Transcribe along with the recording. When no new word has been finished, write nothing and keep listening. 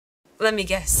Let me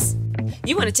guess.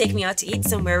 You want to take me out to eat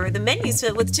somewhere where the menu's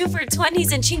filled with 2 for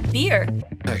 $20s and cheap beer.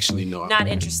 Actually, no. Not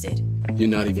interested. You're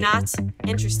not even... Not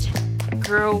interested.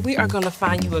 Girl, we are gonna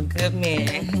find you a good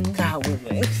man. God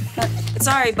willing.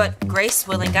 Sorry, but Grace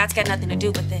willing. God's got nothing to do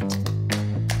with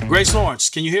it. Grace Lawrence,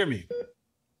 can you hear me?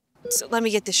 So let me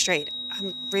get this straight.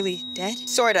 I'm really dead?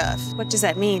 Sort of. What does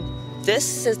that mean?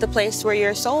 This is the place where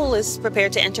your soul is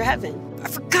prepared to enter heaven. I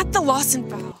forgot the loss and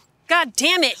foul. God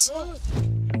damn it!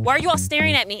 Why are you all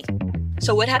staring at me?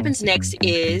 So what happens next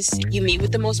is you meet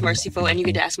with the Most Merciful and you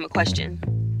get to ask him a question.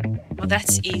 Well,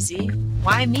 that's easy.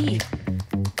 Why me?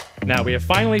 Now, we have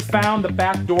finally found the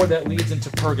back door that leads into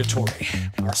purgatory.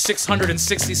 Our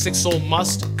 666 soul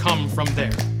must come from there.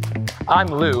 I'm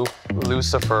Lou,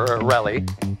 Ciferelli.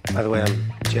 By the way,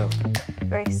 I'm Joe.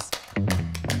 Grace.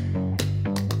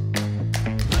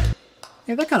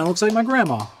 Hey, that kind of looks like my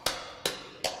grandma.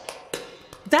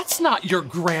 That's not your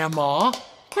grandma.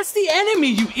 That's the enemy,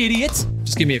 you idiot.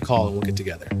 Just give me a call and we'll get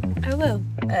together. I will.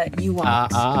 You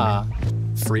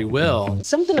won't. Free will.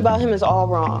 Something about him is all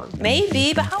wrong.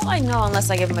 Maybe, but how will I know unless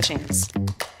I give him a chance?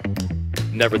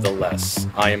 Nevertheless,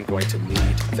 I am going to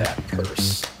need that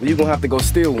purse. Well, you're gonna have to go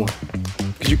steal one.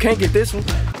 Because you can't get this one.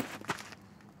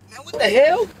 Man, what the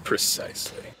hell?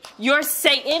 Precisely. You're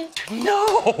Satan?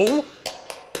 No!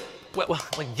 Well,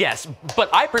 yes, but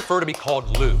I prefer to be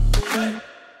called Lou.